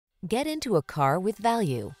Get into a car with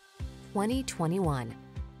value. 2021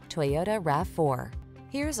 Toyota RAV4.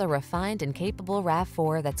 Here's a refined and capable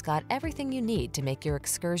RAV4 that's got everything you need to make your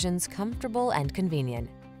excursions comfortable and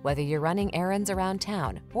convenient. Whether you're running errands around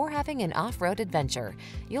town or having an off-road adventure,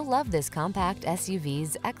 you'll love this compact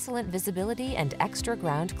SUV's excellent visibility and extra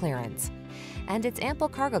ground clearance. And its ample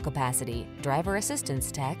cargo capacity, driver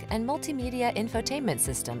assistance tech, and multimedia infotainment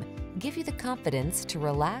system give you the confidence to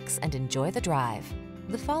relax and enjoy the drive.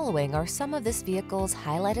 The following are some of this vehicle's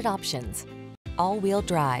highlighted options: all-wheel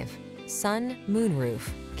drive, sun, moonroof,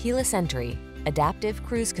 keyless entry, adaptive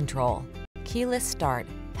cruise control, keyless start,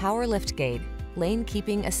 power liftgate, lane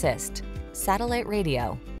keeping assist, satellite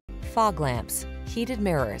radio, fog lamps, heated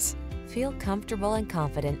mirrors. Feel comfortable and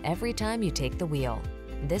confident every time you take the wheel.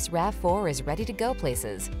 This RAV4 is ready to go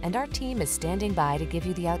places, and our team is standing by to give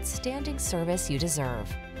you the outstanding service you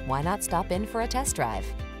deserve. Why not stop in for a test drive?